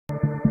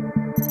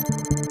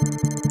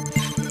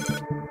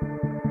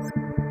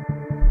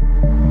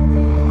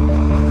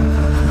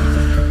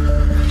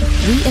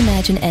We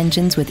imagine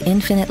engines with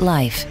infinite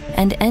life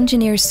and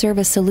engineer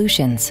service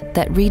solutions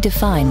that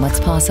redefine what's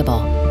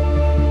possible.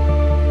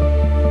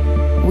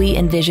 We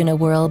envision a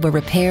world where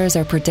repairs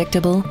are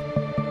predictable,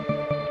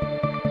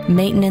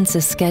 maintenance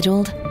is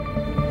scheduled,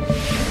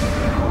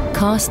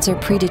 costs are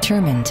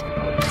predetermined,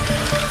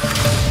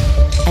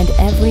 and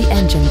every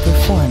engine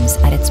performs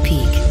at its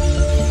peak.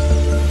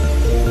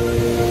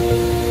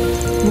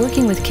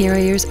 Working with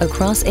carriers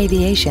across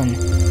aviation,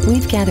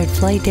 we've gathered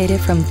flight data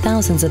from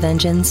thousands of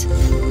engines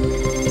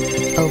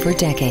over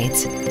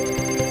decades.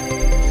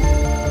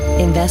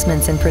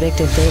 Investments in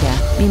predictive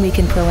data mean we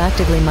can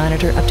proactively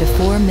monitor up to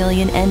 4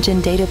 million engine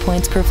data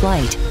points per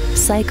flight,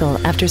 cycle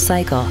after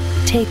cycle,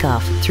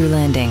 takeoff through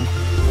landing.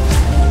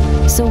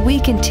 So we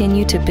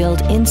continue to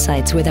build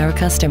insights with our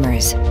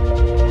customers,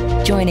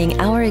 joining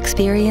our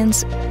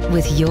experience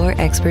with your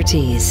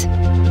expertise.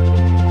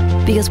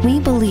 Because we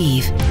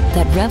believe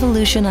that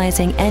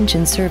revolutionizing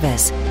engine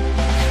service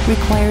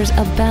requires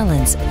a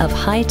balance of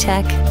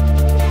high-tech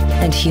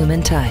and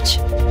human touch,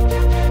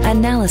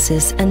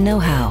 analysis and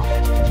know-how,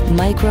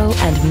 micro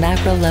and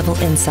macro level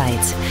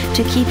insights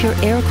to keep your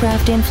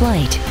aircraft in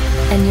flight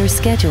and your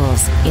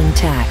schedules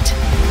intact.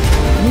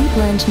 We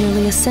blend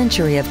nearly a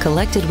century of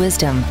collected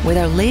wisdom with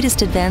our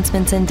latest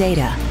advancements in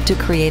data to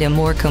create a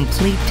more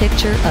complete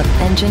picture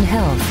of engine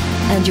health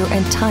and your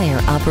entire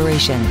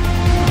operation.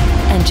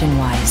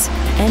 EngineWise,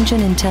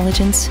 engine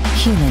intelligence,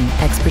 human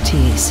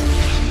expertise.